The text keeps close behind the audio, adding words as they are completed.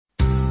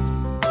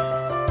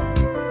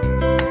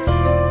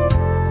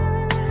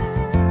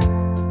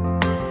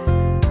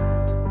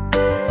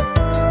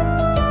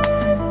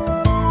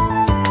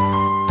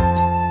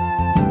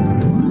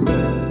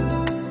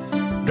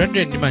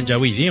Mulandire ndi manja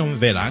awiri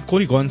omvera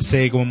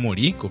kulikonse komwe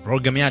muli ku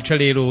programu yathu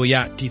lero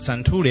ya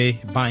Tisanthule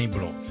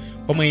Baibulo,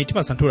 pomwe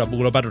timasanthula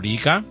buku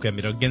lopatulika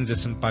kuyambira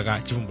Genesis mpaka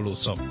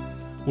Chivumbulutso.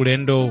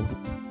 Ulendo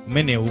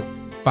umenewu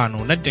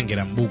pano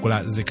unatitengera m'buku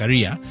la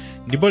Zekariya,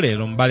 ndipo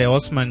lero m'bale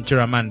Osman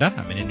Chiramanda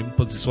amene ndi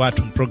mphunzitsi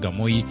wathu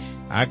mpulogalamu iyi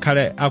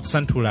akhale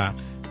akusanthula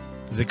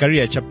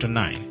Zekariya chapter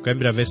 9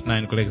 kuyambira verse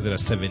 9 kulekezera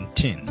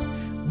 17.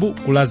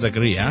 Buku la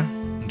Zekariya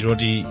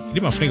ndiloti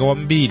limafunika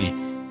kwambiri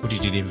kuti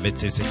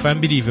tilimvetsese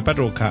fambirive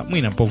patokha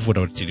mwina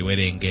povuta kuti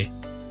tiliwerenge.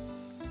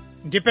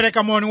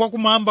 Ndipereka moni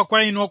wakumwamba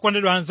kwa inu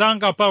okondedwa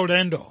anzanga pa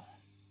ulendo.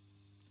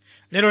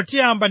 Lero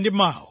tiyamba ndi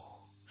mawu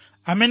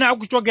amene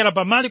akuchokera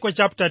pa Marko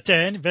chapter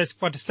 10 verse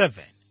 47,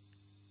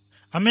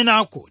 amene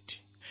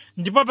akuti,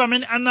 ndipo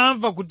pamene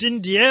anamva kuti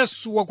ndi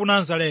Yesu wa ku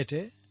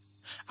Nazareti,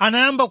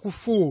 anayamba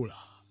kufuwula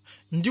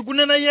ndi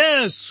kunena,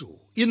 Yesu,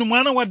 inu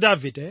mwana wa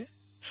Davide,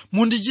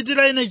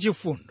 mundichitire ine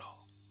chifundo.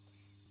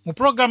 Mu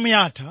programu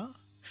yatha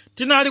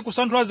tinali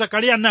kusanthula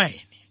Zekariya 9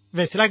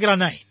 verse lake la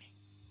 9,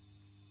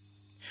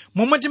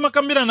 momwe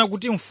timakambirana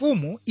kuti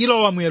mfumu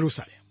ilowa mu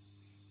Yerusalemu.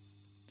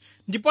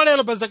 Ndipo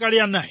lero pa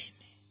Zekariya 9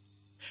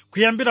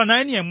 kuyambira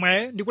 9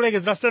 yemwe ndi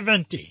kulekezera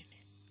 17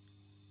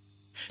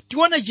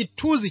 tione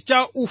chithunzi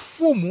cha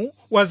ufumu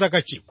wa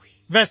zaka chikwi.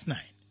 Verse 9,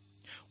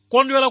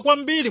 kondwera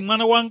kwambiri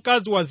mwana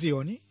wamkazi wa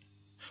Ziyoni,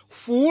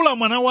 fuwula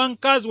mwana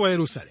wamkazi wa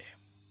Yerusalemu.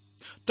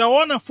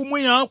 Taona mfumu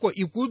yako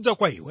ikudza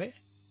kwa iwe,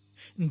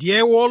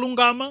 ndiye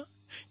wolungama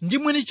ndi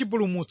mwini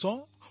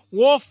chipulumutso,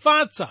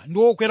 wofatsa ndi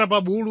wokwera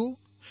pa bulu,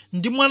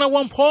 ndi mwana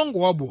wamphongo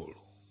wa bulu.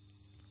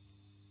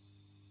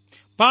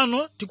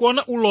 Pano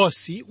tikuona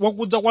ulosi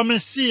wakudza kwa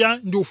Mesiya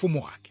ndi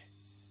ufumu wake.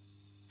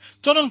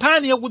 Tsono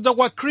nkhani yakudza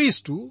kwa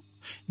Khristu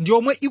ndi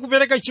omwe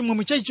ikupereka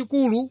chimwemwe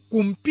chachikulu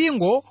ku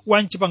mpingo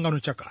wa m'chipangano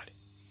chakale.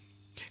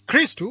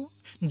 Khristu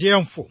ndiye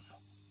mfumu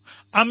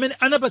amene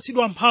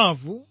anapatsidwa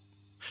mphamvu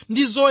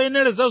ndi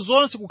zoyenereza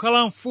zonse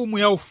kukhala mfumu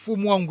ya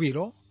ufumu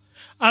wangwiro,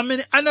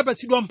 amene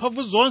anapatsidwa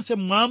mphamvu zonse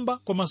mmwamba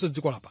komanso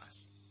dziko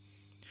lapansi.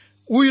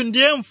 Uyu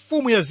ndiye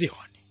mfumu ya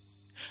Ziyoni,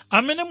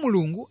 amene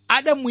Mulungu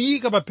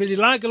adamuyika pa phiri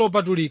lake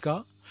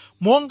lopatulika,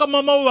 monga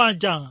mwa mawu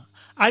aja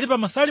ali pa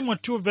Masalimo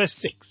 2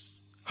 verse 6,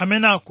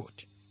 amene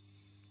akuti,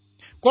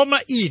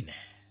 koma ine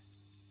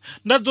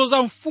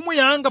ndadzoza mfumu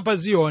yanga pa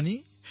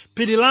Ziyoni,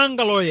 phiri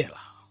langa loyera.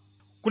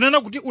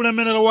 Kunena kuti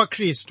ulemerero wa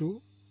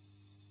Khristu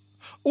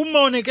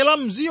umaonekera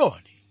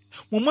m'Ziyoni,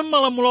 momwe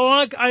malamulo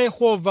wake a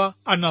Yehova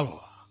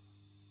analowa.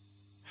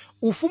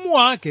 Ufumu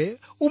wake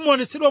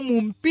umaonetsedwa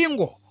mu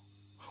mpingo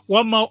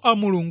wa mawu a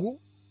Mulungu,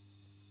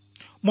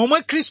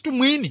 momwe Khristu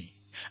mwini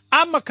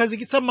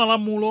amakhazikitsa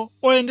malamulo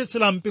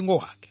oyendetsera mpingo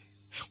wake,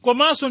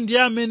 komanso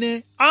ndiye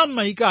amene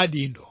amayika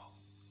adindo.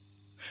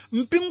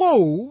 Mpingo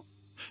uwu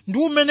ndi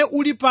umene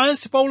uli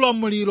pansi pa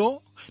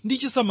ulamuliro ndi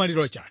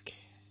chisamaliro chake.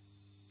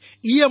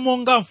 Iye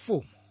monga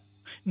mfumu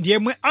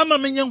ndiyemwe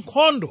amamenya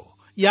nkhondo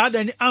ya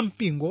adani a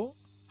mpingo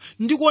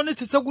ndi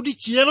kuonetsetsa kuti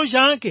chiyero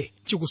chake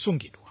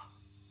chikusungidwa.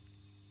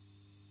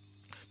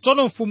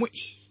 Tsono mfumu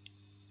iyi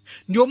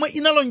ndi omwe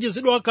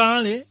inalonjezedwa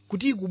kale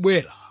kuti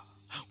ikubwera,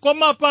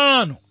 koma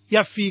pano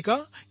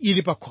yafika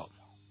ili pa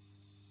khomo.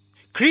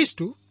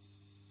 Khristu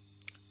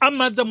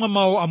amadza mwa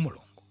mawu a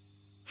Mulungu,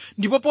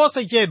 ndipo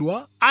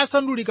posachedwa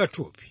asandulika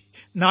thupi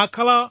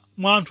nakhala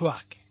mwa anthu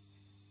ake.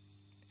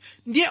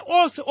 Ndiye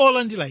onse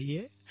olandira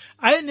iye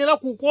ayenera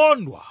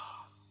kukondwa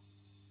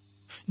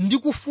ndi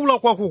kufuwula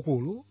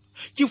kwakukulu,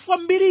 chifukwa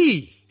mbiri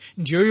iyi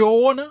ndiyo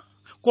yoona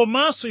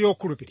komanso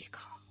yokhulupirika.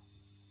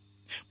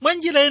 Mwa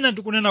njira ina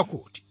tikunena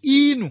kuti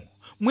inu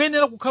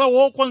muyenera kukhala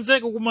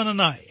wokonzeka kukumana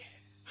naye,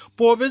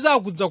 popeza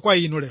akudza kwa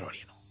inu lero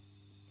lino.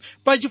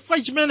 Pa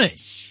chifukwa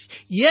chimenechi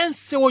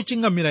yense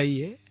wochingamira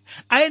iye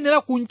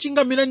ayenera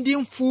kumchingamira ndi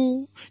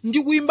mfuwu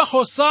ndi kuyimba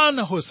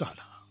hosana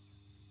hosana.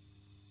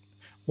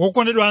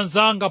 Wokondedwa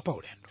anzanga pa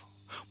ulendo,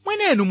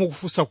 mwenenu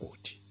mukufunsa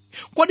kuti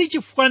kodi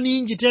chifukwa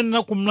ninji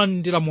tiyenera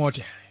kumlandira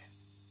motere?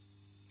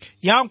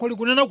 Yankho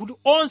likunena kuti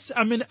onse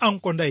amene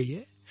ankonda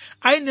iye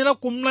ayenera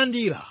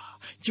kumlandira,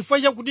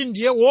 chifukwa chakuti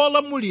ndiye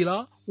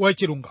wolamulira wa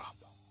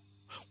chilungamo,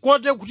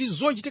 kote kuti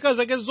zochitika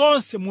zake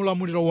zonse mu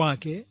ulamuliro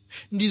wake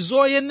ndi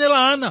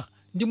zoyenerana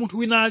ndi munthu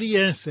wina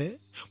aliyense,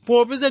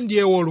 popeza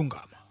ndiye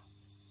wolungama.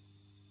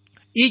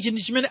 Ichi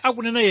ndi chimene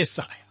akunena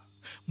Yesaya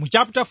mu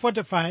chapter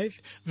 45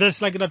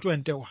 verse like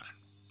 21,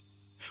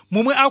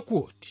 momwe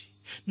akuti,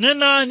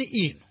 nenani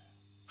inu,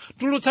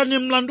 tulutsani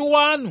mlandu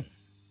wanu,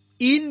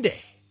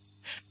 inde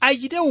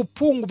achite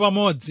uphungu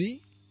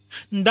pamodzi.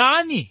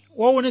 Ndani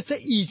waonetsa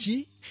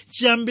ichi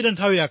chiyambire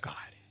nthawi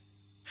yakale?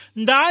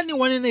 Ndani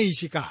wanena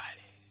ichi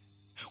kale?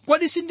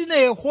 Kodi sindine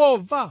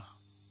Yehova?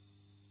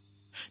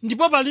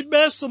 Ndipo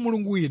palibenso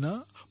mulungu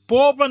wina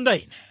popanda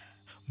ine,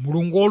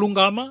 mulungu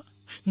wolungama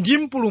ndi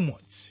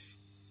mpulumutsi,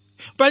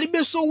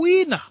 palibenso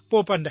wina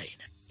popanda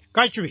ine.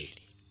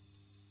 Kachiwiri,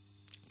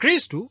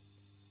 Khristu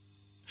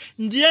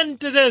ndiye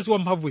mtetezi wa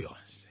mphamvu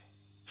yonse,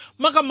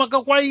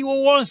 makamaka kwa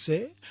iwo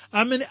wonse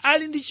amene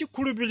ali ndi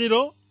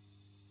chikhulupiriro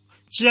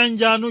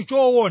chiyanjano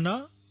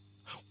choona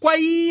kwa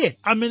iye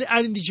amene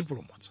ali ndi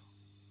chipulumutso.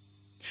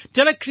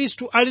 tere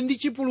khristu ali ndi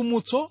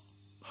chipulumutso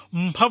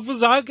mphamvu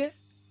zake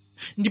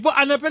ndipo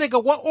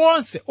anapereka kwa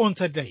onse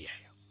otsatira iyeyo.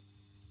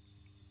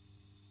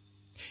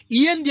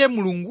 Iye ndiye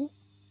mulungu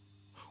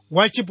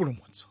wa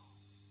chipulumutso,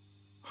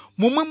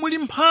 momwe muli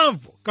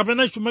mphamvu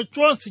kapena chuma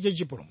chonse cha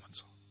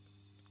chipulumutso.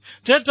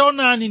 Tere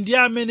taonani ndiye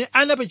amene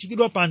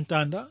anapachikidwa pa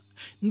mtanda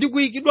ndi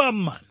kuyikidwa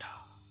m'manda,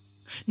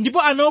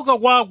 ndipo anauka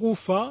kwa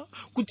akufa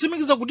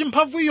kutsimikiza kuti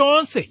mphamvu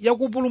yonse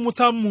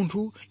yakupulumutsa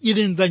munthu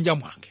ili m'dzanja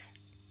mwake.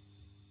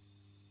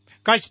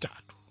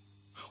 Kachitatu,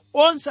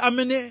 onse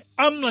amene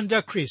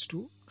amlandira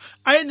khristu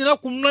ayenera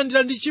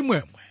kumlandira ndi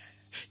chimwemwe,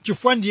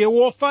 chifukwa ndiye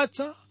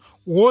wofatsa,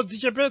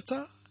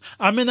 wodzichepetsa,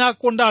 amene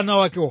akonda ana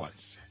wake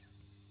onse.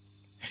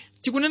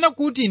 Tikunena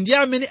kuti ndiye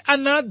amene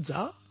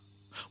anadza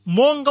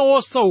monga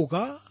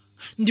wosauka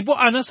ndipo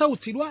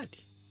anasautsidwadi.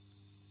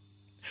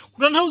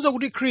 Kutanthauza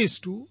kuti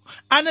khristu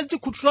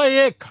anadzikhuthula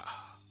yekha,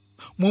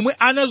 momwe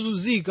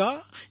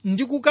anazunzika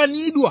ndi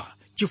kukanidwa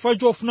chifukwa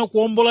chofuna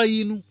kuwombola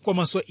inu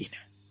komanso ine.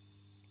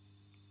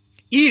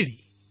 Ili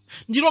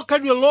ndilo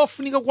khalidwe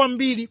lofunika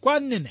kwambiri kwa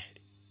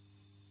mneneri.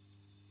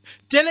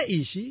 Tere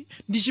ichi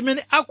ndi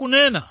chimene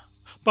akunena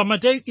pa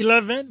Mateyu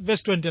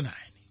 11:29,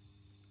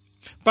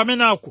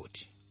 pamene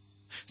akuti,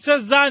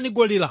 senzani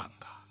goli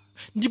langa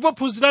ndipo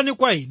phunzirani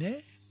kwa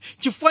ine,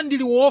 chifukwa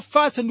ndili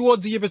wofatsa ndi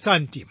wodzichepetsa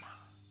mtima,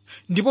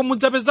 ndipo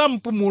mudzapeza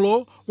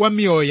mpumulo wa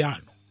miyoyo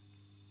yanu.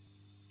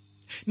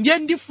 Ndiye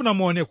ndifuna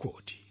muone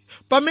kuti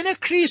pamene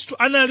khristu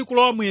anali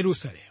kulowa mu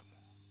Yerusalemu,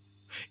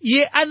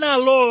 iye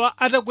analowa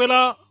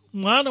atakwera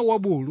mwana wa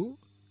bulu,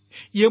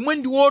 yemwe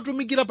ndi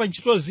wotumikira pa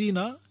ntchito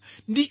zina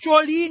ndi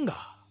cholinga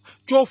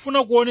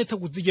chofuna kuonetsa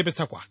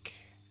kudzichepetsa kwake.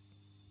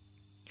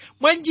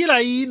 Mwa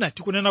njira ina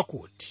tikunena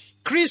kuti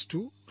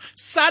khristu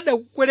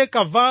sadakwere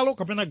kavalo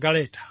kapena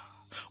galeta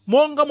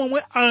monga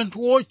momwe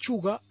anthu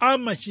otchuka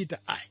amachita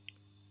ayi.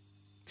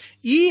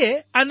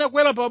 Iye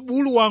anakwera pa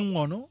bulu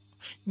wang'ono,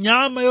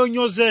 nyama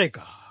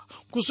yonyozeka,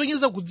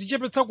 kusonyeza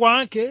kudzichepetsa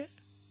kwake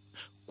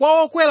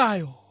kwa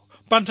okwerayo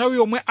pa nthawi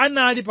yomwe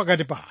anali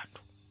pakati pa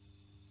anthu.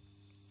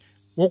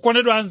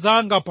 Wokondedwa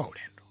anzanga pa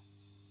ulendo,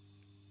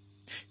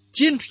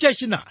 chinthu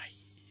chachinayi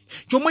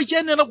chomwe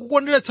chiyenera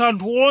kukondweretsa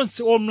anthu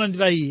onse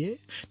omlandira iye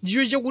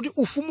ndicho chakuti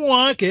ufumu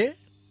wake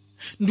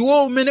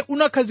ndiwo umene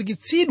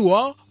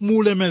unakhazikitsidwa mu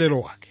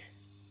ulemerero wake.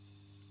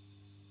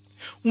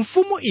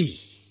 Mfumu iyi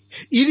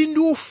ili ndi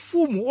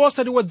ufumu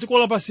osati wa dziko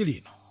lapansi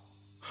lino,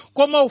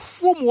 koma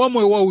ufumu wa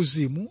moyo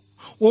wauzimu,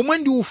 womwe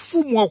ndi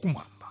ufumu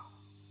wakumwamba.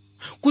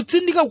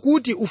 Kutsindika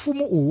kuti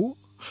ufumu uwu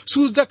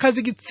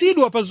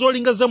sudzakhazikitsidwa pa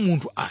zolinga za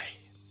munthu ayi.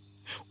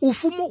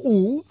 Ufumu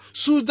uwu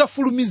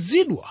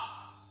sudzafulumizidwa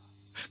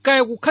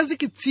kaya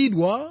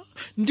kukhazikitsidwa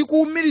ndi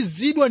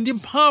kuumirizidwa ndi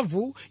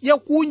mphamvu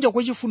yakunja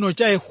kwa chifuniro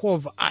cha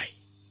Yehova ayi,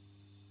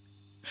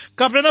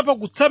 kapena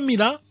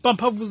pakutsamira pa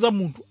mphamvu za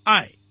munthu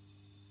ayi.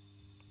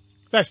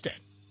 Verse 10.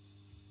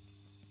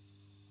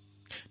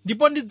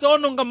 Ndipo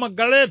ndidzawononga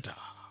magaleta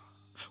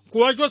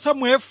kuwachotsa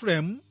mu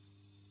Efereimu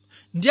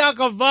ndi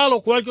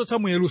akavalo kuwachotsa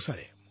mu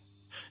Yerusalemu,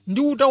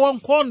 ndi uta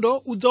wankhondo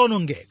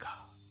udzawonongeka.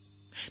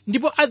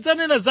 Ndipo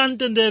adzanena za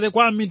mtendere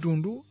kwa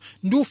amitundu,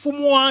 ndi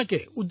ufumu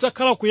wake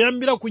udzakhala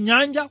kuyambira ku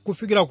nyanja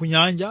kufikira ku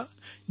nyanja,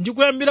 ndi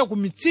kuyambira ku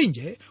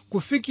mitsinje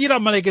kufikira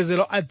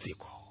malekezero a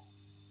dziko.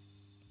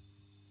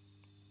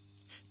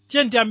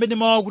 Tiye tiyambe ndi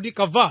mawu akuti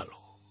kavalo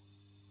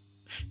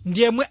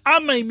ndiyemwe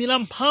amayimira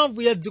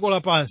mphamvu ya dziko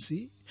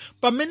lapansi,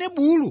 pamene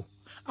bulu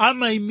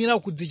amayimira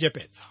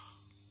kudzichepetsa.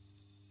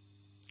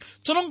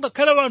 Tsono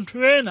ngakhale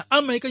anthu ena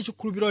amayika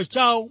chikhulupiriro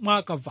chawo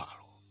mwa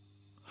kavalo,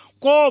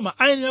 koma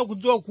ayenera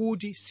kudziwa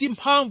kuti si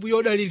mphamvu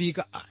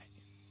yodalirika ayi.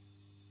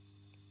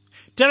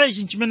 Tere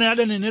ichi chimene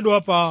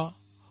adanenedwa pa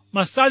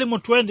Masalimo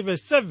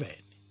 20:7,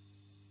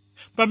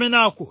 pamene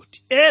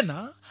akuti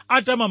ena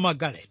atama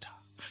magaleta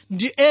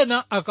ndi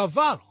ena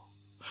akavalo,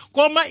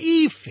 koma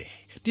ife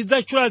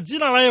tidzatchula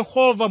dzina la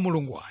Yehova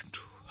Mulungu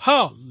wathu.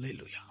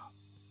 Haleluya.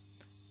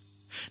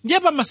 Ndiye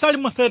pa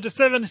Masalimo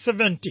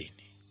 37:17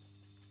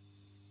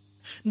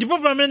 ndipo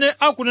pamene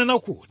akunena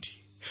kuti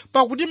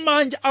pakuti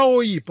manja a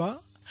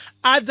oyipa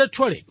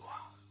adzathyoledwa,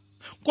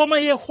 koma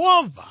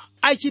Yehova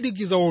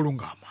achirikiza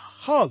wolungama.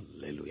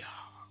 Haleluya.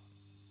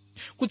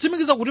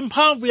 Kutsimikiza kuti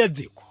mphamvu ya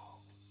dziko,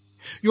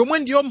 yomwe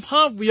ndiyo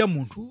mphamvu ya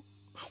munthu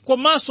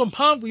komanso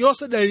mphamvu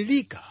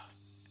yosadalirika,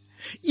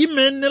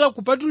 imenera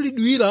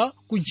kupatulidwira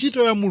ku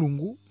ntchito ya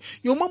Mulungu,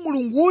 yomwe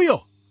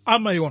Mulunguyo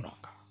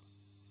amayiononga.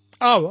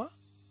 Awa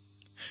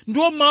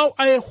ndiwo mawu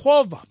a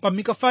Yehova pa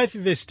Mika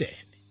 5:10,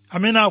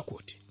 amene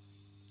akuti,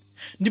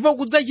 ndipo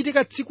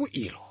kudzachitika tsiku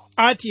ilo,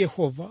 ati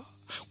Yehova,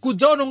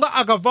 kudzawononga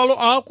akavalo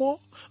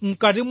ako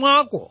mkati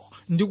mwako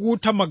ndi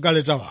kutha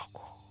magaleta wako.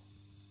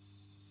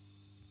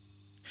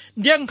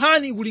 Ndiye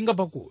nkhani ikulinga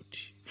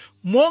pakuti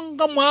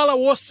monga mwala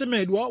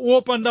wosemedwa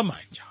wopanda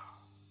manja,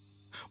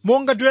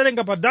 monga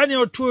tiwerenga pa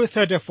Daniel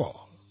 2:34,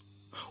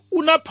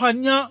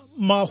 unaphwanya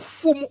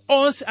mafumu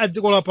onse a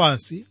dziko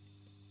lapansi,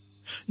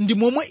 ndi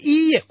momwe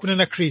iye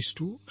kunena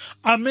Khristu,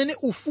 amene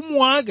ufumu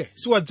wake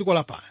si wa dziko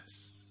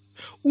lapansi,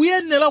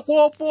 uyenera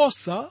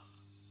kuoposa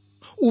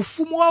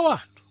ufumu wa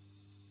wanthu.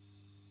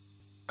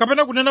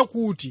 kapena kunena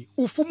kuti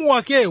ufumu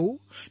wakewu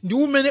ndi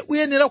umene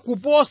uyenera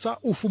kuposa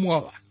ufumu wa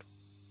wanthu.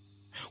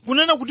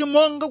 Kunena kuti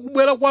monga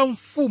kubwera kwa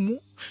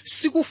mfumu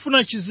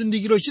sikufuna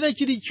chizindikiro china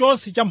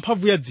chilichonse cha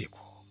mphamvu ya dziko,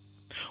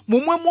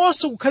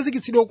 momwemonso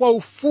kukhazikitsidwa kwa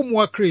ufumu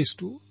wa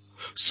Khristu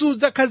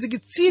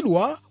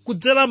sudzakhazikitsidwa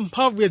kudzera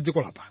mphamvu ya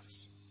dziko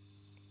lapansi.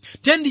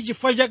 Ndi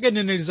chifukwa chake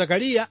mneneri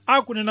Zakariya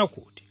akunena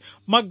kuti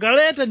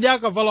magaleta ndi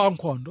akavalo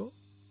ankhondo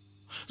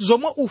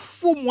zomwe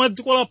ufumu wa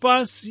dziko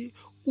lapansi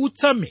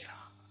utsamira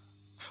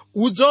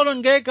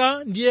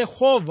udzawonongeka ndi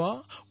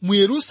Yehova mu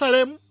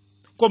Yerusalemu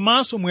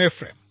komanso mu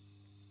Efereimu.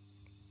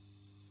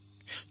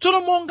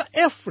 Tsono monga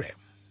Efereimu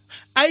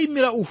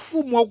ayimira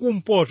ufumu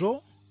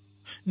wakumpoto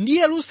ndi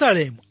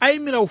Yerusalemu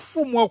ayimira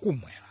ufumu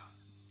wakumwera,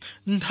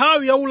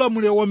 nthawi ya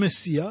ulamuliro wa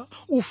Mesiya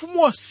ufumu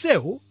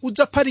wonsewu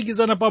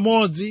udzaphatikizana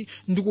pamodzi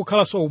ndi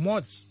kukhalanso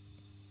umodzi.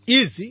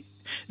 Izi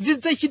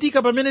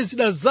zidzachitika pamene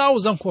zida zawo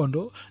za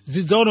nkhondo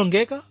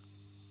zidzawonongeka.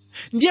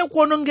 Ndiye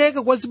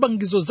kuwonongeka kwa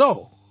zipangizo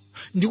zawo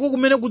ndiko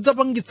kumene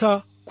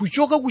kudzapangitsa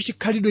kuchoka ku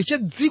chikhalidwe cha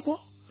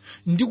dziko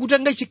ndi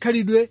kutenga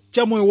chikhalidwe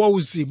cha moyo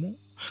wauzimu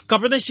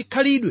kapena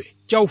chikhalidwe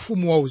cha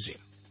ufumu wauzimu.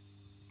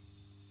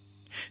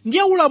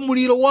 Ndiye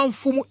ulamuliro wa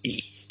mfumu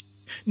iyi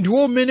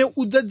ndiwo umene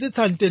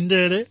udzadzetsa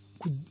mtendere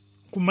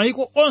ku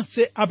maiko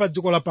onse apa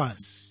dziko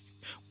lapansi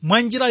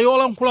mwa njira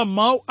yolankhula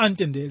mawu a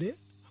mtendere.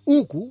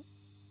 Uku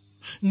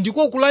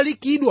ndiko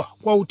kulalikidwa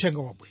kwa uthenga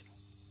wabwino.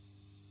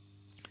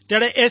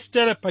 Tere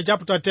Estere pa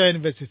chapter 10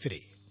 verse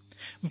 3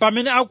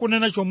 pamene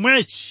akunena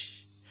chomwechi,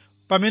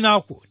 pamene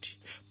akuti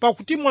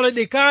pakuti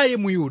Moridekayi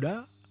mu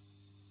Yuda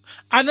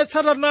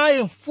anatsata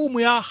naye mfumu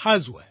ya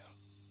Ahasiwero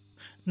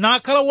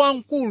nakhala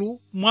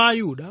wamkulu mwa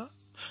Ayuda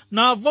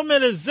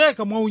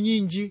navomerezeka mwa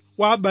unyinji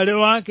wa abale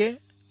wake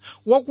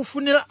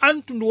wakufunira a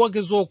mtundu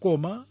wake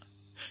zokoma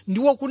ndi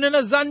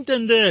wakunena za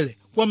mtendere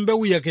kwa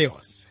mbewu yake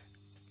yonse.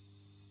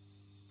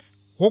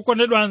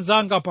 Wokondedwa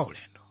anzanga pa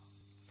ulendo,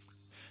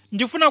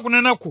 ndifuna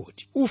kunena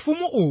kuti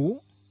ufumu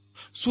uwu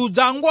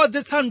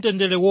sudzangodzetsa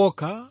mtendere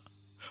wokha,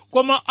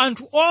 koma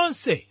anthu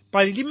onse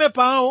palilime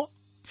pawo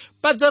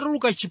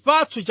padzatuluka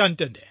chipatso cha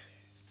mtendere.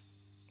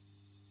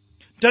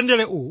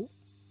 Mtendere uwu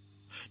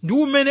ndi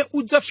umene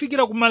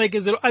udzafikira ku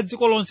malekezero a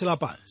dziko lonse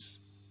lapansi,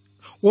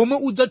 womwe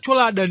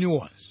udzathyola adani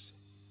onse.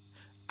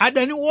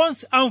 Adani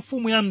onse a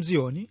mfumu ya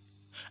Mziyoni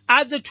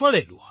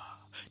adzathyoledwa,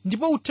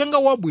 ndipo uthenga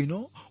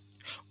wabwino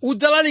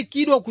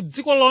udzalalikidwa ku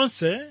dziko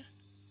lonse,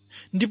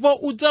 ndipo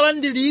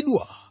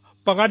udzalandiridwa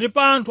pakati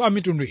pa anthu a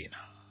mitundu ina.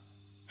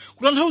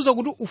 Kutanthauza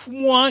kuti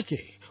ufumu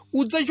wake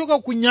udzachoka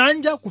ku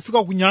nyanja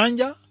kufika ku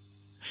nyanja,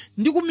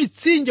 ndi ku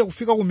mitsinje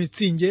kufika ku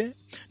mitsinje,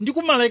 ndi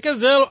ku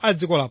malekezero a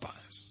dziko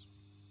lapansi.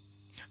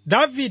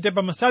 Davide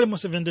pa Masalimo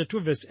 72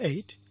 verse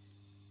 8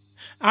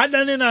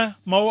 adanena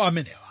mawu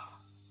amenewa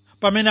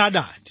pamene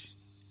adati,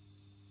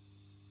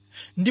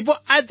 ndipo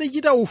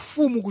adzachita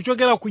ufumu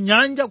kuchokera ku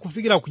nyanja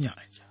kufikira ku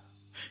nyanja,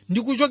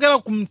 ndi kuchokera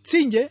ku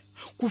mtsinje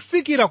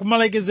kufikira ku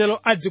malekezero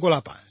a dziko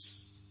lapansi.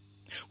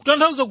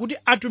 Kutanthauza kuti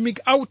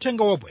atumiki a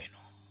uthenga wabwino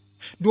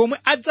ndi omwe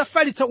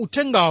adzafalitsa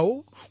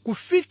uthengawo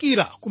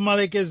kufikira ku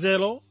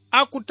malekezero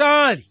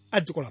akutali a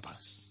dziko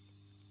lapansi.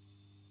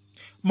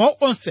 Mawu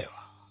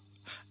onsewa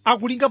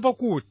akulinga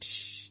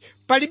pakuti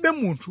palibe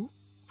munthu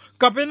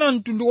kapena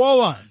mtundu wa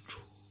wanthu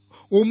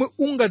omwe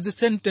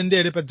ungadzetse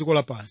mtendere pa dziko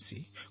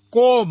lapansi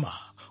koma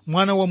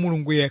mwana wa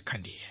Mulungu yekha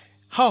ndiye.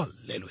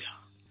 Haleluya.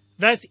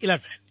 Verse 11,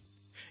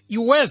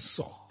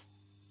 iwenso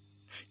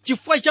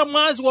chifukwa cha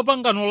mwazi wa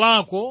pangano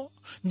lako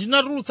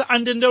ndinatulutsa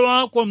andende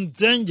wako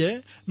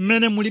mdzenje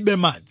mmene mulibe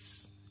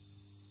madzi.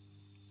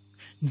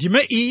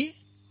 Ndime iyi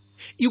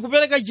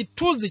ikupereka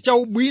chithunzi cha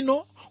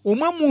ubwino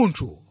omwe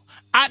munthu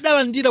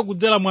adalandira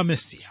kudzera mwa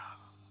Mesiya,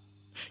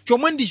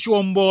 chomwe ndi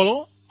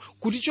chiwombolo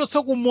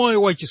kutichotsa ku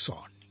moyo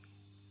wachisoni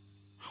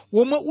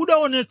womwe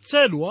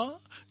udaonetsedwa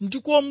ndi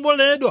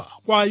kuwomboledwa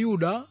kwa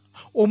Ayuda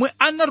omwe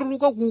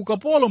anatuluka ku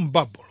ukapolo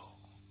m'Babulo.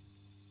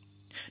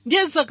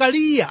 Ndiye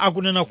Zakariya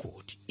akunena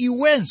kuti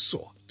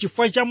iwenso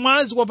chifukwa cha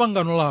mwazi wa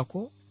pangano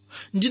lako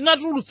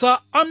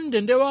ndinatulutsa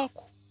amndende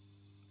wako.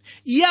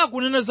 Iye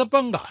akunena za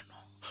pangano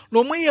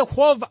lomwe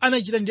Yehova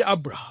anachita ndi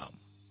Abrahamu,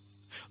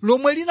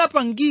 lomwe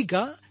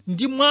linapangika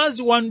ndi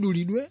mwazi wa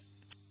mdulidwe,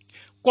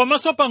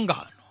 komanso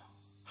pangano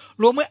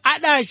lomwe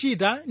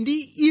adachita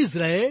ndi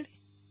Israeli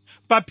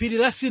pa phiri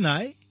la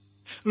Sinai,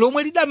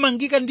 lomwe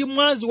lidamangika ndi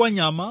mwazi wa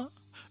nyama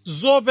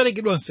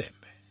zoperekedwa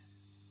nsembe.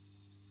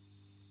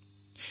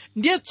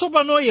 Ndiye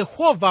tsopano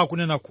Yehova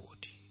akunena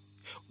kuti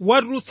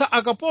watulutsa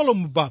akapolo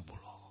mu Babulo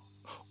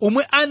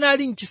omwe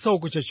anali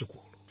mchisauko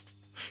chachikulu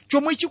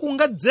chomwe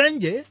chikunga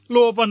dzenje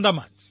lopanda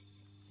madzi.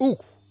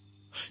 Uku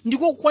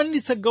ndiko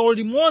kukwaniritsa gawo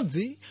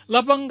limodzi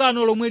la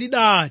pangano lomwe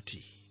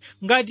lidati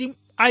ngati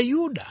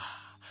Ayuda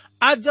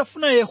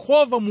adzafuna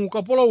Yehova mu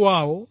ukapolo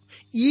wawo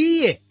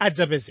iye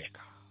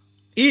adzapezeka.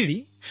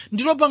 Ili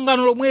ndilo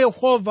pangano lomwe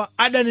Yehova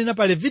adanena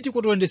pa Levitiko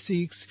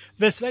 26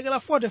 verse lake la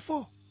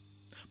 44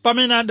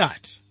 pamene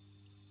adati,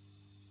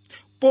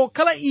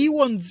 pokhala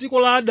iwo m'dziko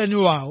la adani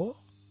wawo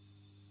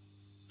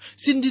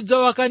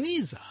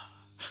sindidzawakaniza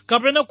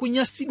kapena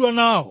kunyansidwa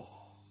nawo,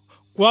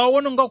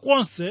 kuwawononga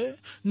konse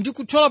ndi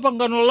kuthyola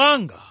pangano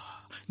langa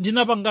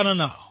ndinapangana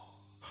nawo,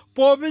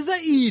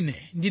 popeza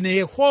ine ndine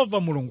Yehova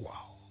Mulungu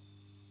wawo.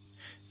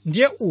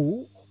 Ndiye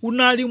uwu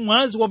unali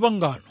mwazi wa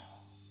pangano,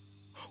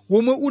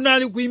 womwe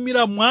unali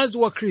kuyimira mwazi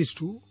wa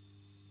Khristu,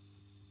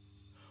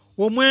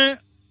 womwe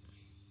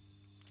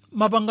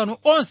mapangano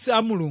onse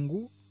a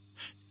Mulungu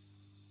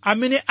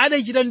amene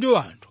adachita ndi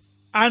anthu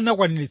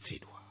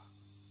anakwaniritsidwa,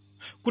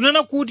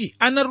 kunena kuti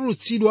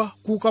anatulutsidwa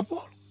ku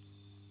ukapolo.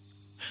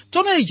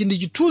 Tsono ichi ndi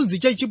chithunzi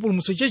cha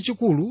chipulumutso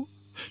chachikulu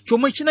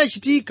chomwe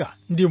chinachitika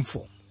ndi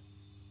mfumu.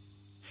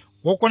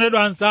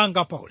 Wokondedwa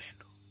anzanga pa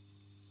ulendo,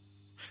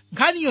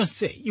 nkhani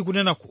yonse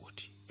ikunena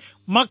kuti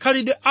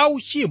makhalidwe a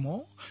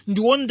uchimo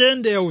ndiwo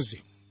ndende ya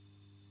uzimu.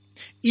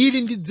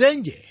 Ili ndi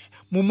dzenje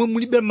momwe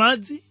mulibe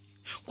madzi,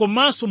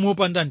 komanso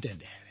mopanda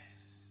mtendere.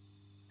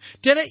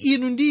 Tere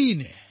inu ndi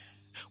ine,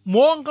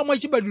 monga mwa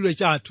chibadwiro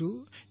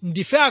chathu,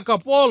 ndife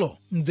akapolo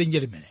mdzenje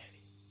limeneli.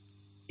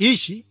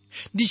 Ichi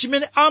ndi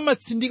chimene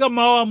amatsindika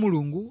mawu a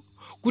Mulungu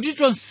kuti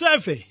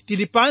tonsefe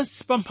tili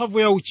pansi pa mphamvu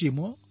ya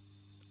uchimo,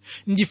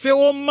 ndife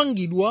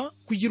womangidwa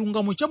ku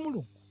chilungamo cha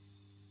Mulungu.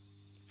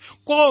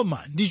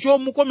 Koma ndi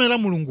chomukomera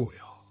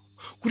Mulunguyo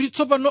kuti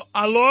tsopano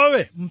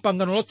alowe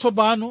mpangano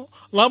latsopano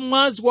la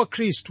mwazi wa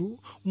Khristu,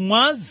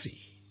 mwazi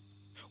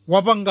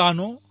wa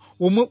pangano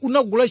womwe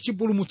unagula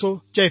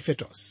chipulumutso cha ife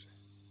tonse.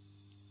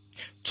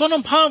 Tsono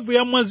mphamvu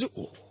ya mwazi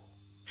uwu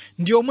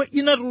ndi yomwe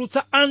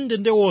inatulutsa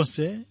amndende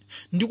wonse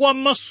ndi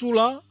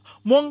kuwamasula,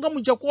 monga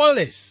muja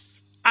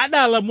Koresi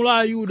adalamula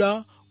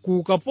Ayuda ku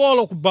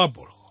ukapolo ku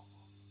Babulo.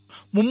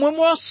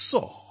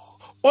 Momwemonso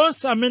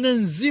onse amene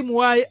mzimu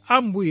wa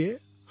Ambuye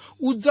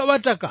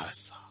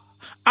udzawatakasa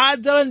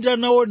adzalandira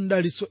nawo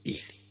dalitso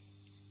ili.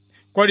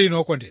 Kodi inu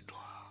okondedwa,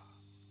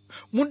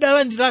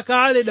 mudalandira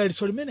kale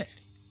dalitso limeneli?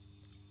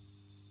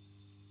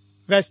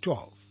 Verse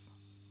 12.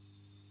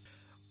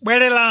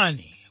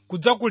 Bwererani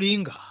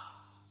kudzakulinga,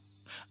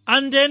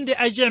 andende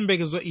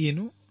achiyembekezo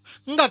inu,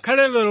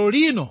 ngakhale lero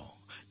lino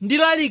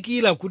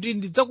ndilalikira kuti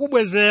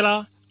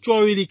ndidzakubwezera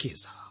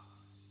chowirikiza.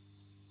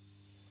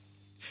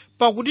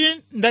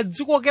 Pakuti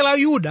ndadzikokera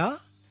Yuda,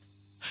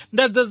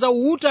 ndadzaza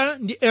uta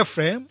ndi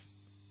Efereimu,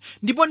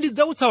 ndipo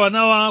ndidzautsa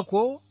wana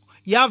wako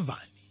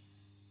Yavani,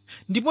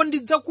 ndipo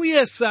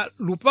ndidzakuyesa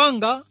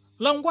lupanga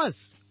la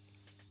ngwazi.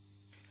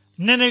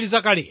 Mneneri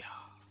Zakariya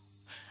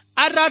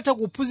atatha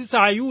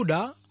kuphunzitsa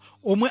Ayuda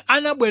omwe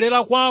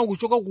anabwerera kwawo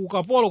kuchoka ku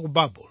ukapolo ku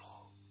Babulo,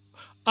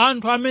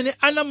 anthu amene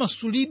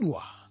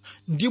anamasulidwa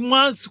ndi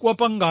mwazi wa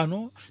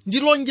pangano ndi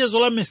lonjezo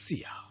la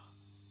Mesiya,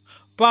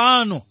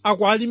 pano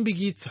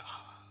akuwalimbikitsa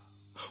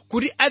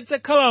kuti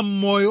adzakhala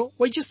m'moyo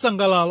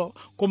wachisangalalo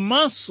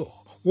komanso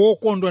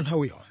wokondwa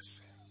nthawi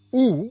yonse.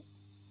 Uwu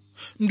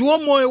ndiwo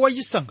moyo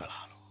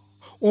wachisangalalo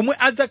omwe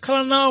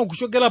adzakhala nawo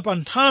kuchokera pa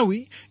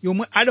nthawi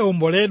yomwe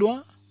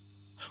adawomboledwa,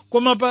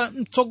 koma pa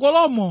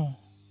mtsogolomo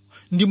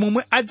ndi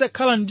momwe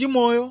adzakhala ndi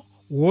moyo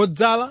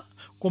wodzala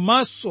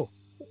komanso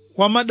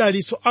wa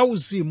madalitso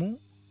auzimu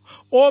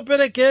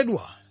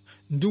operekedwa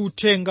ndi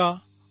uthenga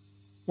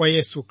wa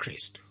Yesu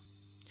Khristu.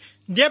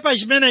 Ndiye pa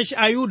chimenechi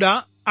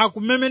Ayuda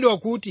akumemedwa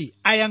kuti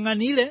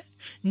ayang'anire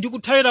ndi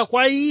kuthawira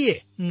kwa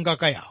iye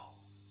ngaka yawo.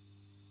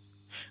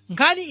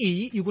 Nkhani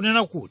iyi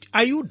ikunena kuti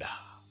Ayuda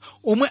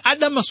omwe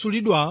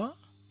adamasulidwa,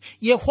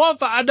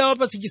 Yehova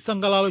adawapatsa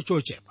chisangalalo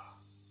chochepa.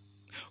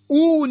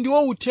 Uwu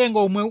ndiwo uthenga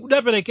omwe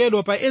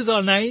udaperekedwa pa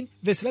Ezra 9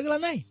 verse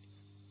 9,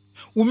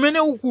 umene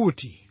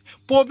ukuti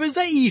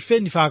popeza ife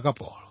ndife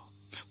akapolo,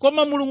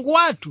 koma Mulungu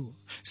wathu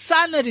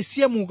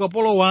sanatisiye mu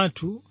ukapolo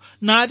wathu,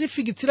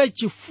 natifikitsira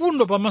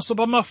chifundo pamaso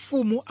pa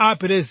mafumu a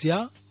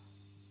Perezia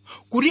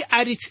kuti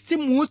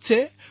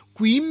atitsitsimutse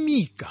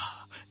kuyimika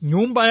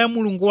nyumba ya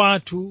Mulungu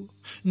wathu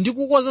ndi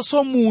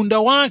kukonzanso munda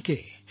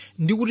wake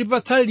ndi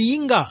kutipatsa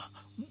linga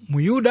mu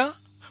Yuda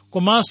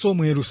komanso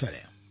mu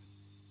Yerusalemu.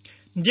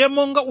 Ndiye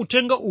monga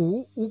uthenga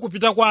uwu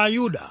ukupita kwa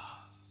Ayuda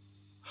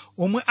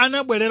omwe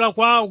anabwerera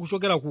kwawo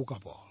kuchokera ku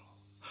ukapolo,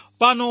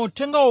 pano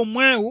uthenga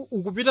omwewu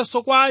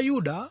ukupitanso kwa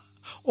Ayuda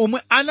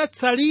omwe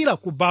anatsalira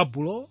ku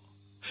Babulo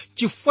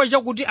chifukwa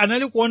chakuti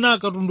anali kuona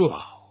katundu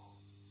wawo.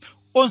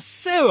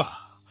 Onsewa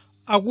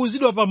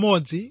akuwuzidwa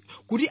pamodzi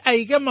kuti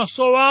ayike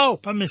maso awo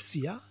pa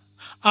Mesiya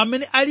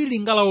amene ali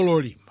linga lawo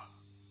lolimba,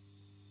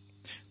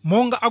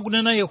 monga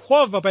akunena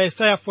Yehova pa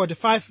Yesaya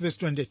 45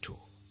 verse 22,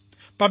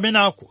 pamene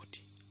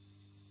akuti,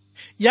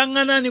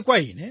 yang'anani kwa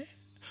ine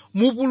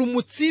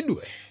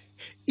mupulumutsidwe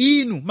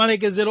inu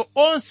malekezero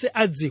onse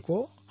a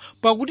dziko,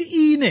 pakuti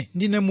ine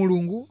ndine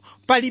Mulungu,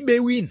 palibe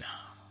wina.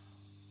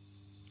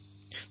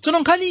 Tsono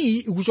nkhani iyi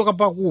ikuchoka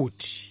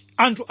pakuti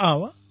anthu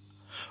awa,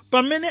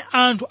 pamene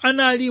anthu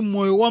anali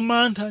m'moyo wa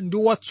mantha ndi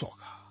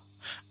watsoka,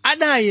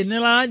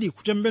 adayeneradi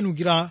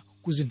kutembenukira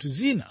ku zinthu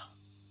zina.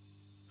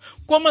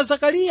 Koma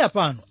Zakariya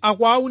pano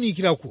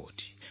akuwawunikira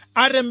kuti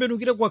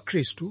atembenukire kwa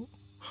Khristu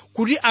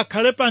kuti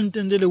akhale pa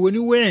mtendere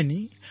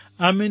weniweni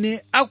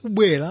amene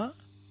akubwera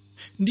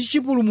ndi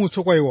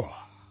chipulumutso kwa iwowa.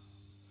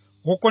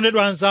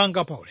 Wokondedwa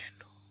anzanga pa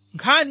ulendo,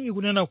 nkhani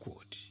ikunena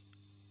kuti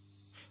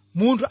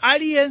munthu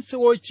aliyense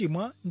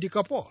wochimwa ndi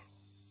kapolo,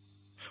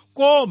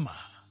 koma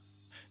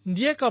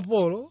ndiye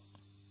kapolo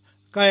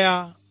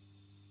kaya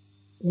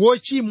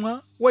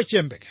wochimwa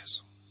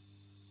wachiyembekezo.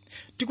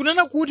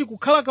 Tikunena kuti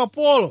kukhala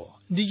kapolo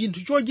ndi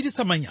chinthu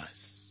chochititsa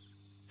manyazi,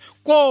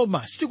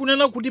 koma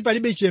sitikunena kuti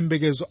palibe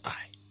chiyembekezo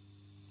ayi.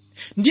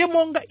 Ndiye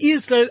monga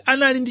Israeli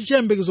anali ndi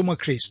chiyembekezo mwa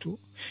Khristu,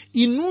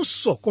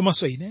 inunso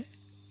komanso ine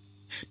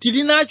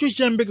tili nacho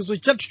chiyembekezo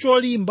chathu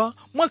cholimba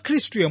mwa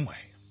Khristu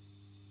yemweyo.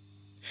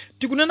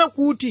 Tikunena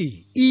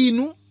kuti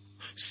inu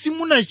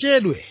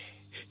simunachedwe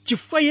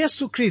chifukwa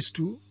Yesu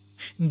Khristu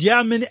ndiye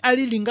amene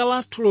ali linga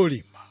lathu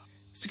lolimba.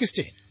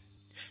 16.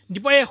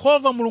 Ndipo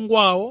Yehova Mulungu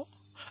wawo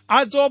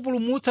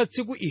adzawapulumutsa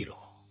tsiku ilo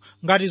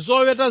ngati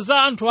zoweta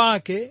za anthu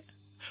ake,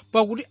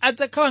 pakuti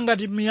adzakhala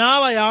ngati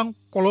miyala ya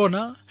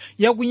kolona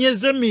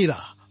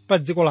yakunyezemera pa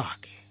dziko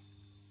lake.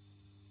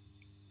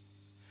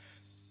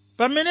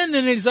 Pamene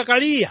mneneri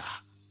Zakariya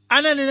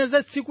ananena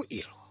za tsiku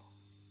ilo,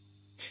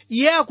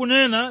 iye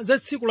akunena za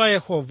tsiku la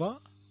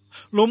Yehova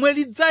lomwe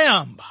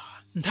lidzayamba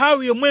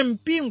nthawi yomwe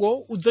mpingo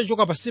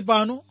udzachoka pansi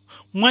pano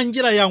mwa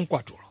njira ya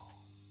mkwatulo.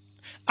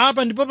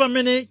 Apa ndipo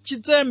pamene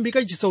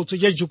chidzayambika chisautso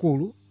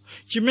chachikulu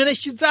chimene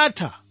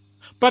chidzatha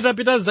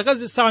patapita zaka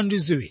zisanu ndi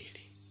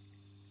ziwiri,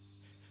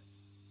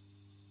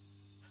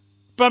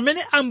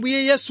 pamene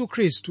Ambuye Yesu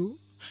Khristu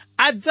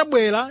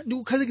adzabwera ndi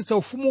kukhazikitsa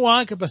ufumu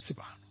wake pansi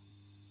pano.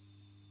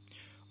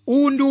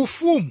 Uwu ndi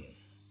ufumu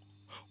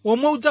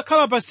womwe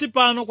udzakhala pansi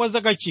pano kwa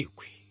zaka 1,000,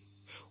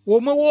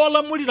 womwe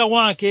wolamulira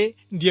wake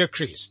ndiye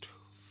Khristu.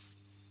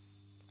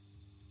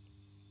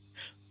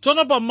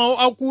 Tsono pa mawu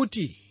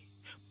akuti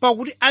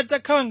pakuti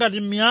adzakhala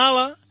ngati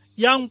miyala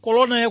ya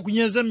mkolona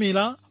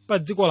yakunyezemera pa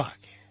dziko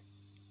lake,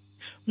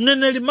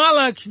 mneneri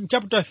Malaki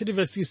chapter 3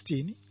 verse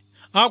 16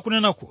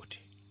 akunena kuti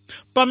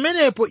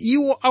pamenepo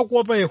iwo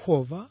akuopa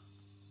Yehova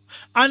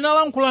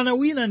analankhulana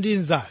wina ndi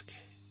nzake,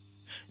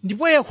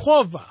 ndipo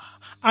Yehova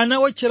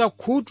anawatchera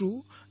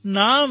khutu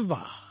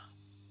namva,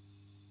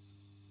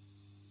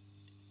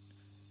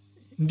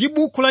 ndi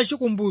buku la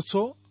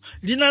chikumbutso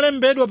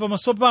linalembedwa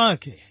pamaso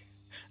pake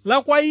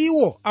la kwa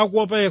iwo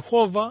akuopa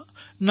Yehova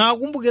na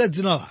akumbukira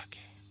dzina lake.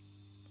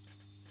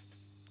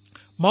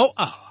 Mawu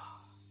awa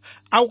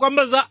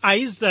akukamba za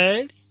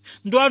Aisraeli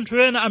ndi anthu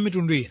ena a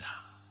mitundu ina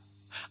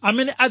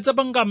amene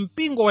adzapanga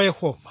mpingo wa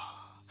Yehova,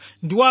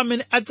 ndiwo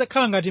amene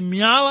adzakhala ngati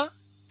miyala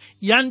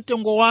ya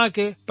mtengo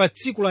wake pa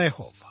tsiku la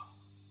Yehova.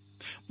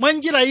 Mwa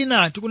njira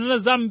ina tikunena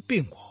za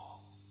mpingo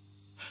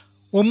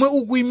omwe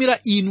ukuyimira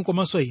inu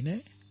komanso ine,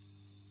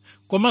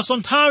 komanso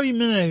nthawi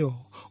imeneyo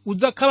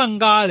udzakhala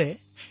ngale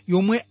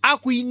yomwe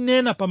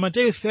akuyinena pa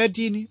Mateyu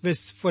 13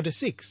 verse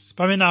 46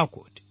 pamene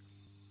akuti,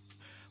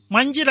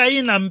 mwa njira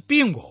ina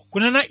mpingo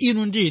kunena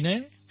inu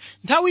ndine,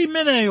 nthawi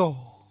imeneyo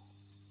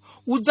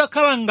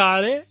udzakhala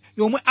ngale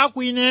yomwe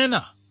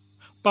akuyinena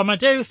pa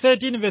Mateyu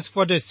 13 verse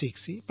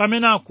 46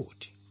 pamene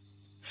akuti,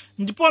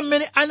 ndipo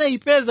amene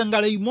anayipeza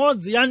ngale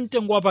imodzi ya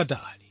mtengo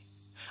wapatali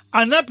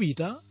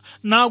anapita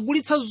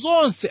nagulitsa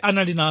zonse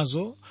anali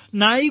nazo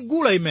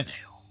nayigula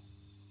imeneyo.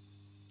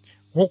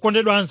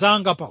 Wokondedwa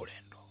anzanga pa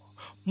ulendo,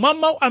 mwa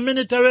mawu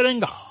amene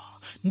tawerengawa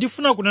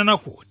ndifuna kunena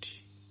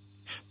kuti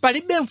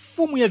palibe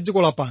mfumu ya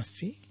dziko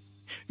lapansi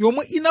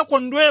yomwe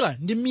inakondwera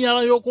ndi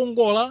miyala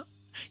yokongola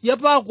ya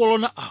pa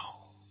akolona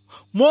awo,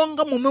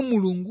 monga momwe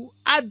Mulungu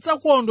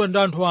adzakondwa ndi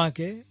anthu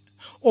ake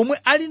omwe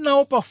ali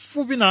nawo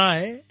pafupi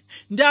naye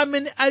ndi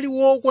amene ali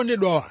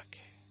wokondedwa wake.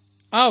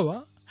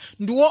 Awa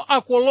ndiwo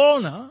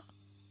akolona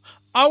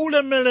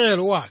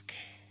aulemerero wake,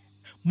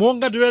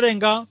 monga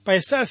tiwerenga pa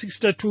Yesaya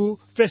 62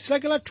 verse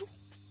lake la 2,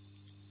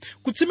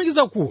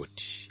 kutsimikiza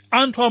kuti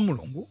anthu a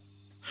Mulungu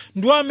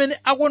ndiwo amene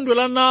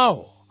akondwera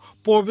nawo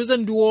popeza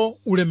ndiwo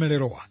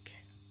ulemerero wake.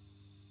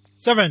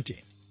 17.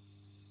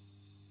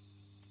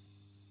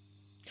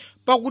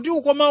 Pakuti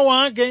ukoma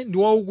wake ndi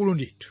waukulu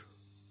ndithu,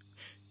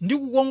 ndi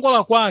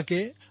kukongola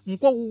kwake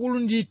nkwakukulu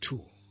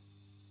ndithu,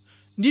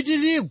 ndi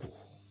tirigu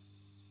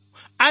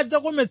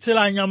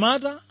adzakometsera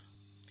anyamata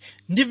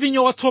ndi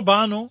vinyo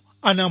watsopano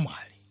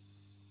anamwali.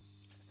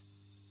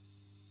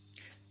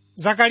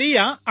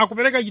 Zakariya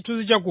akupereka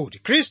chithunzi chakuti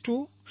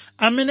Khristu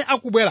amene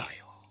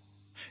akubwerayo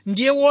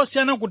ndiye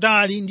wosiyana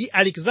kutali ndi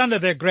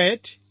Alexander the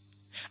Great,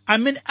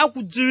 amene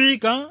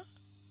akudziwika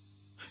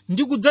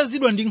ndi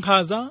kudzazidwa ndi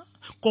nkhanza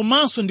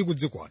komanso ndi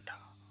kudzikonda.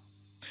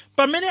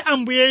 Pamene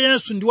Ambuye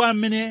Yesu ndiwo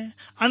amene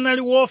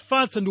anali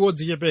wofatsa ndi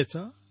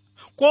wodzichepetsa,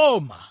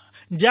 koma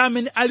ndi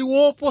amene ali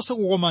woposa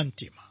kukoma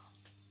mtima.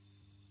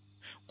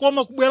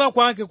 Koma kubwera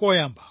kwake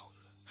koyamba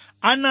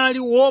anali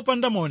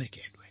wopanda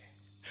maonekedwe,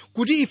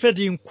 kuti ife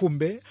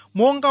timkhumbe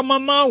monga mwa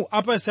mawu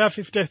a Yesaya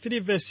 53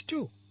 verse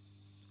 2.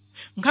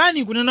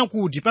 Nkhani kunena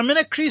kuti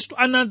pamene Khristu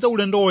anadza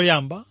ulendo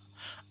woyamba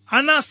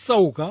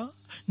anasauka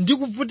ndi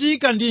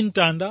kuvutika ndi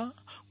mtanda,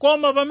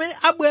 koma pamene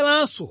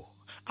abweranso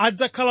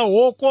adzakhala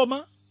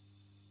wokoma,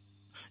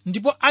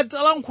 ndipo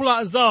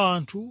adzalankhula za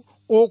anthu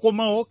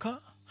okoma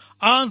okha,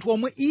 anthu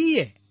omwe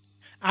iye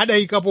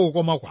adayikapo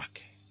ukoma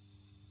kwake.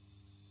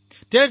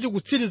 Tere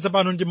tikutsiriza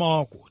pano ndi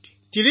mawu akuti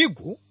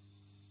tirigu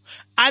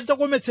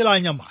adzakometsera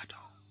anyamata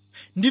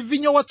ndi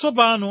vinyo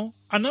watsopano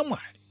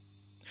anamwali.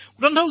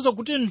 kutanthauza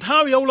kuti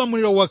nthawi ya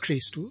ulamuliro wa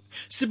Khristu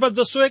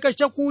sipadzasoweka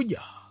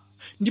chakudya,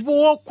 ndipo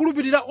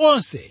wokhulupirira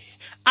onse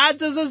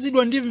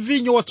adzazazidwa ndi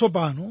mvinyo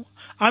watsopano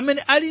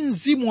amene ali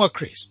mzimu wa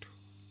Khristu,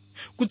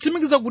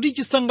 kutsimikiza kuti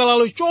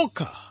chisangalalo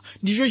chokha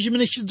ndicho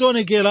chimene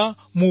chidzaonekera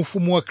mu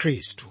ufumu wa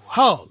Khristu.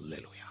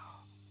 Haleluya!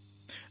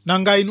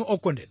 Nanga inu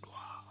okondedwa,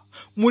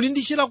 muli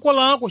ndi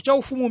chilakolako cha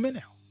ufumu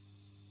umenewo?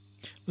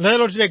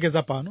 Lero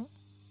tilekeza pano,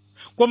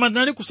 koma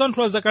tinali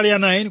kusanthula Zakariya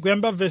 9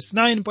 kuyamba verse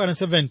 9 mpaka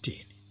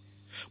 17,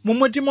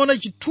 momwe timaona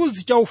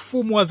chithunzi cha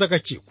ufumu wa zaka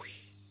chikwi.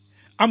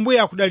 Ambuye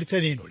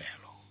akudalitseni inu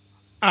lero.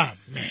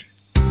 Amen.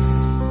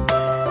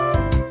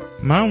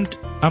 Mount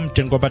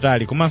amtengo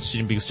patali komanso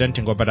chilimbikitso cha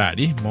mtengo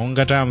patali,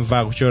 monga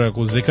tamva kuchokera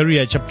ku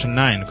Zakariya chapter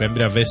 9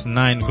 kuyambira verse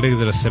 9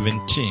 kulekezera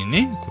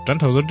 17,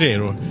 kutanthauza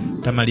zotero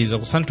tamaliza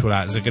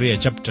kusanthula Zakariya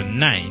chapter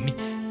 9,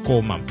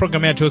 koma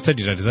programu yathu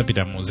yotsatira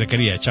tizapita mu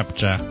Zakariya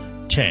chapter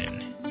 10.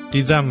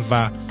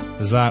 Tizamva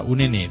za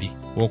uneneri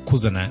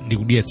wokhuzana ndi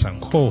kudyetsa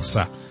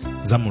nkhosa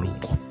za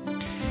Mulungu.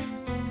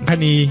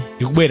 Nkhani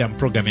ikubwera mu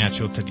programu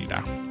yathu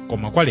yotsatira,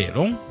 koma kwa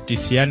lero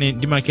tisiyane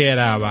ndi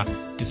makera awa.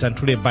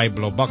 Tisanthule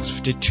Bible Box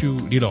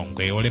 52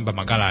 Lilongwe, olemba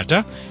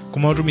makalata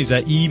koma otumiza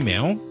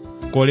email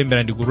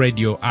kolembera ndi ku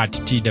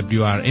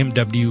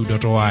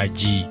radio@twrmw.org,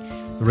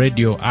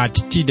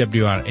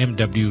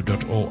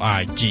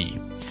 radio@twrmw.org.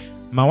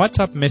 Ma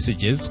WhatsApp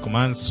messages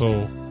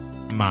komanso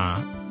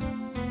ma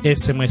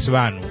SMS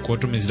wanu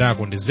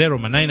kotumizirako ndi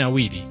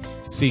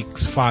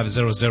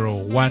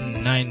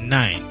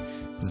 0manayinawiri6500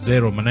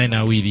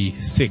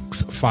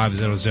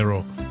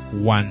 0manayinawiri6500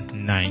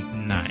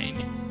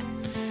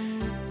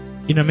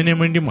 inu amene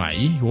muli ndi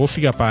mwayi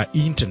wofika pa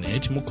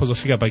internet mukhoza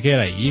kufika pa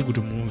kera iyi kuti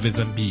mumve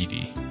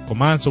zambiri,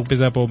 komanso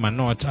kupezapo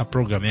manotes a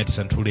programu ya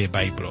Tisanthule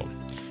Bible.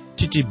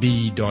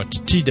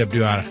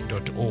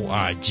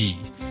 ttb.twr.org,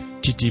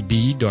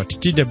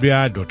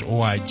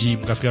 ttb.twr.org.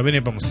 mukafika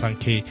pamene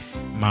pamusankhe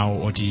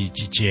mawu oti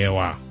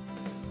chichewa.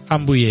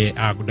 Ambuye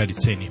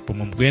akudalitseni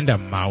pomwe mukuyenda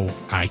m'mawu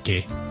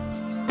ake.